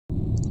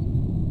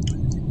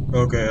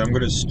Okay, I'm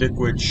gonna stick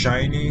with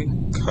Shiny,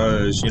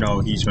 cause, you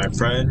know, he's my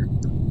friend.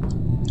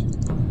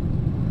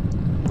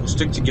 We'll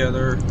stick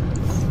together.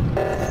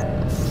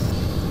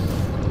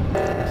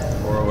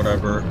 Or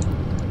whatever.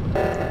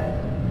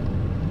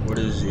 What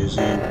is he?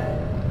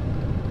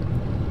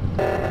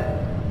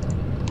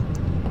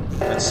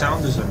 That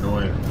sound is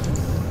annoying.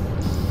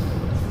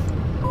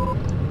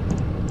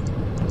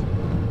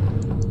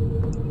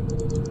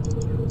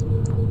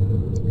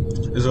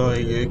 It's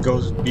like, it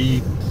goes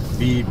beep,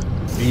 beep,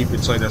 beep.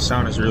 It's like that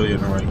sound is really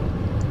annoying.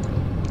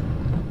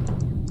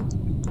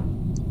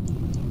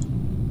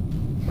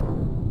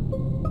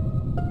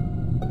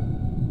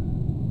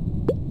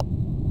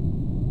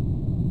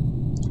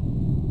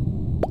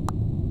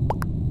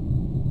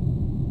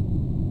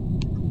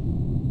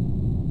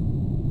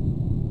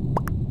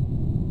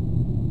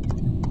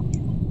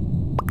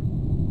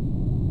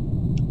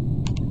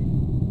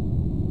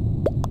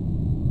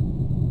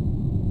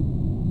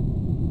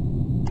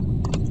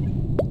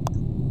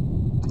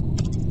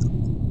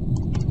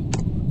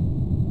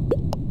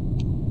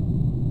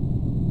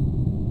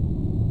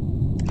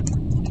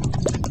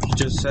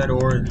 Just said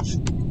orange.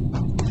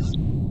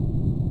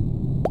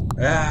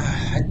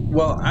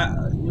 Well,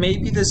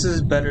 maybe this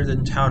is better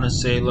than Town of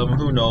Salem.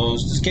 Who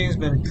knows? This game's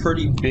been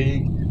pretty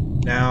big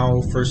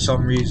now for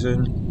some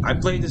reason. I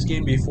played this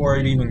game before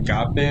it even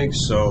got big,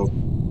 so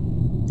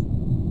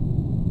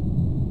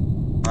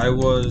I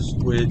was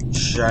with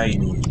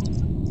Shiny.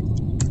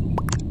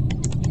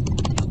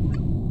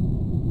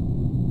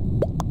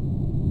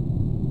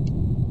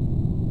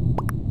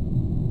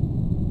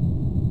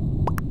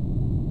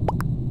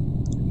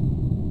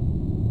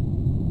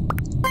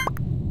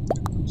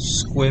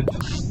 Squip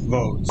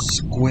vote.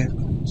 Squip.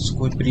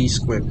 Squippity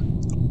squip.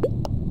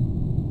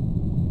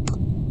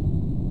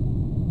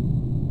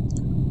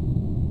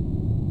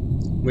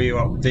 Wait,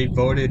 what, they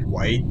voted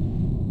white?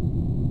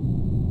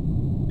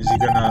 Is he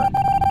gonna...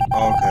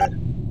 Oh, okay.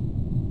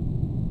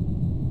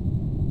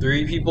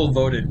 3 people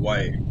voted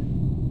white.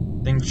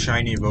 I think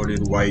Shiny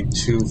voted white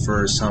too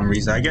for some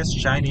reason. I guess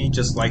Shiny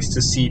just likes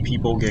to see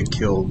people get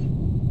killed.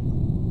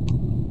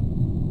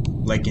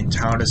 Like in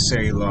Town of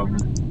Salem,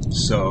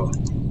 so...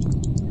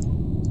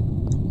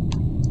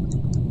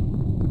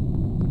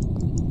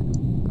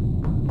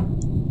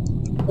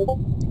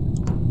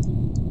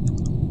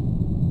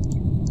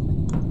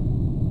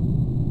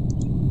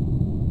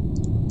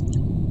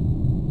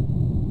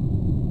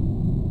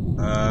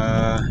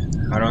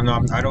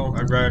 I don't know.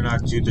 I'd rather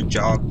not do the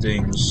job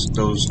things,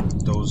 those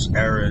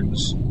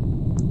errands.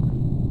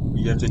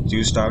 You have to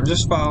do stuff. I'm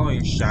just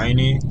following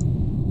Shiny.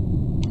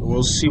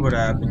 We'll see what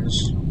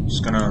happens.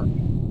 Just gonna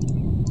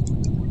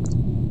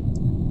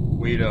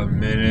wait a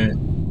minute.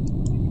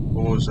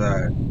 What was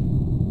that?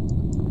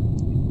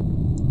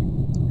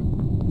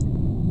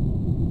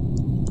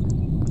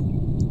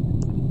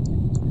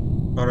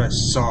 Thought I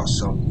saw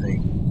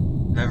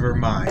something. Never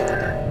mind.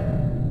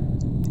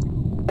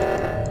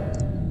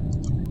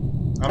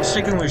 I'm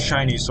sticking with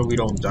Shiny so we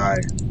don't die.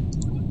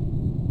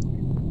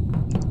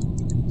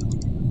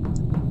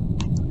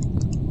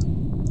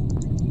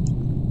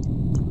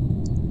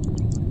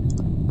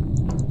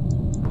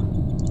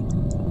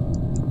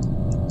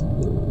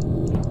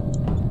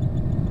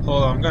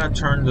 Hold on, I'm gonna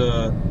turn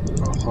the...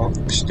 Oh,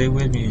 stay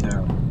with me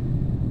now.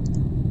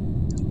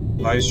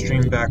 Live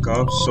stream back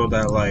up so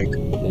that, like...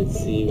 Let's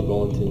see, we're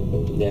going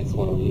to the next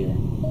one over here.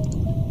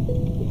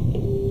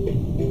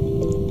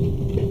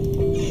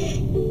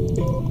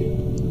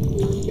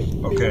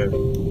 Okay.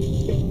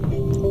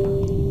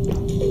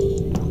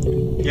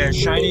 Yeah,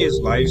 Shiny is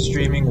live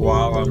streaming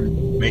while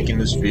I'm making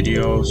this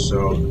video,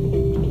 so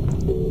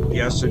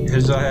yes,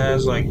 his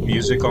has like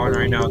music on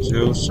right now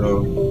too.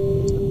 So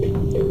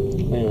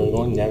Wait, we're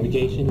going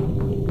navigation.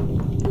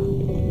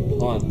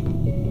 Come on.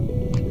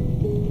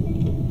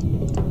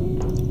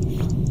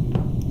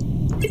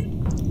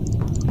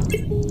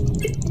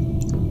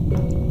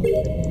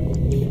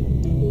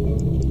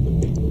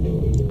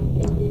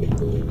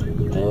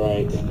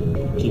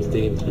 Keep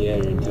staying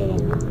together until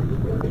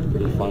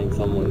we find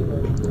someone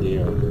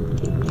there.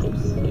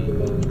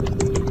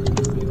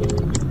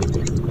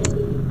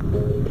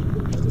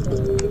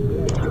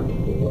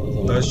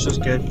 Let's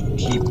just get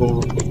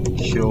people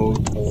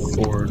killed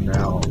for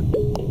now.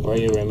 Where are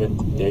you, Raymond?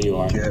 There you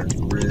are. Get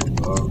rid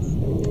of.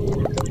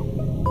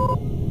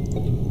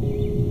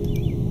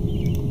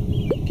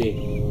 Okay.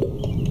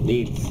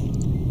 Needs.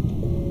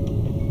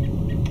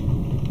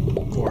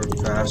 For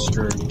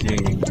faster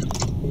game.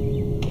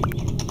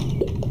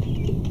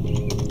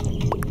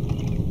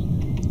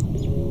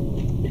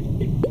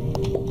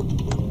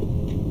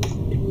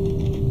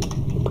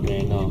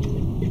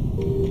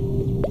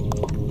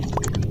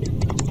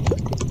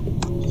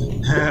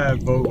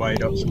 Vote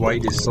white up.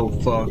 White is so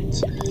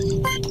fucked.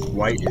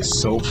 White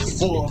is so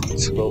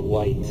fucked. Vote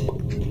white.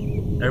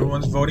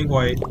 Everyone's voting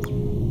white.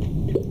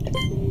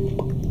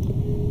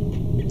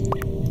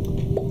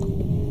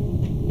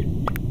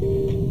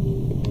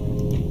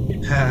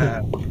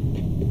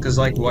 Cause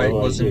like white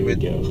wasn't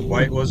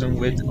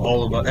with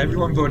all of us.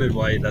 Everyone voted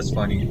white. That's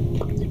funny.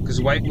 Cause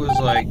white was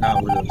like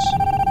not with us.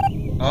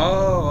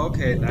 Oh,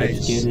 okay,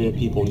 Let's get nice. rid of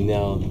people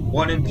now.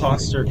 One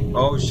imposter.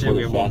 Oh shit, For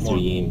we the have one faster more.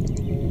 game.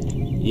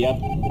 Yep.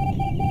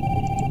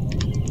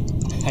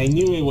 I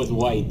knew it was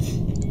white.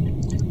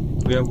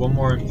 We have one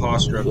more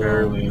imposter So,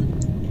 apparently.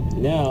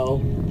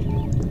 now,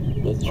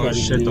 let's try Oh to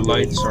shit, do the this.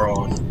 lights are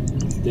off.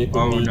 Stick with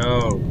Oh me.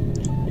 no.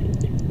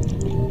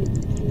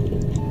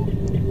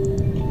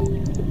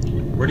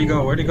 Where'd he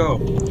go? Where'd he go?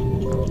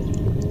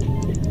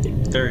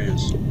 There he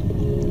is.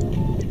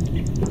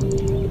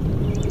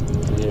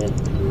 Here.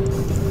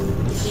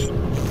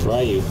 Where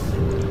are you?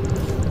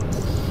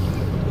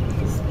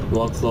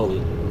 Walk slowly.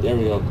 There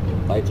we go.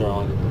 Lights are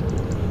on.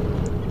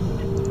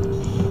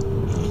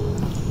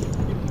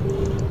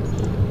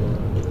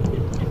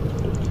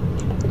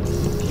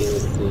 Okay,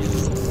 let's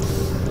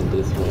see. And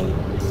this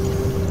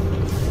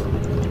way.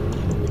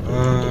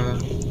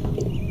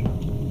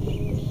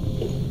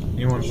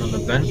 Anyone from the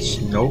vents?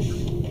 Nope.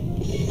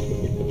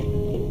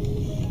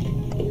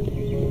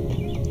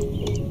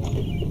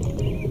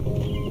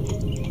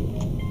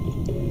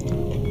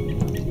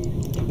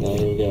 Now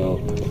here we go.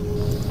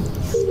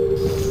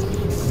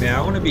 Man,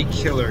 I want to be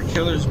killer.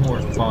 Killer's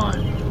more fun.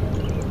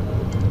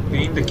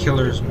 Being the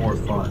killer is more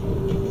fun.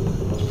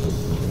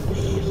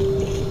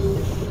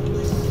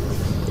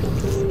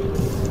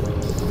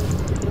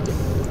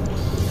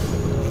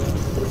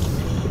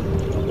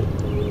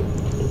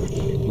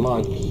 Come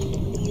on.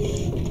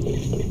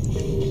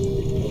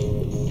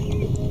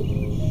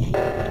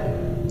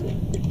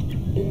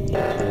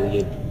 Try to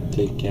get to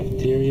the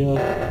cafeteria.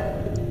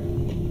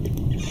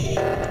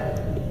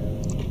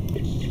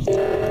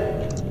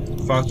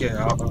 Fuck it.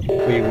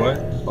 Wait, what?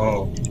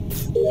 Oh.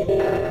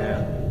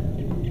 Yeah.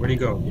 Where'd he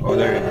go? Oh,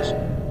 there he is.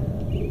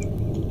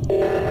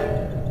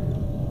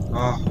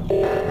 Ah.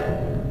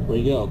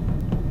 Where'd you go?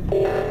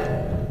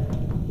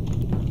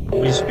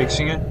 Nobody's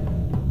fixing it?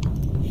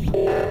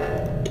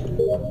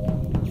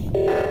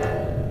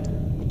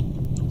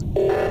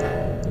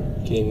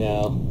 Okay,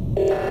 now.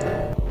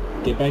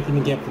 Get back in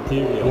the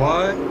cafeteria.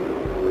 What?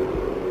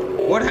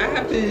 What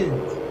happened?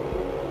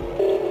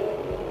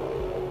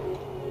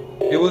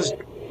 It was...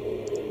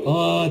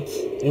 What?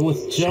 It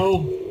was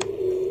Joe?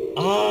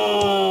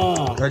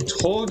 Ah! I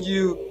told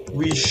you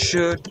we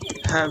should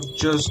have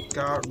just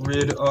got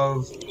rid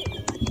of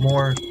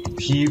more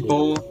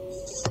people,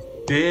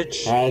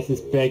 bitch. I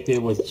suspect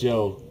it was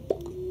Joe.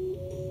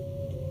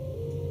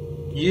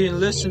 You didn't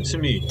listen to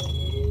me.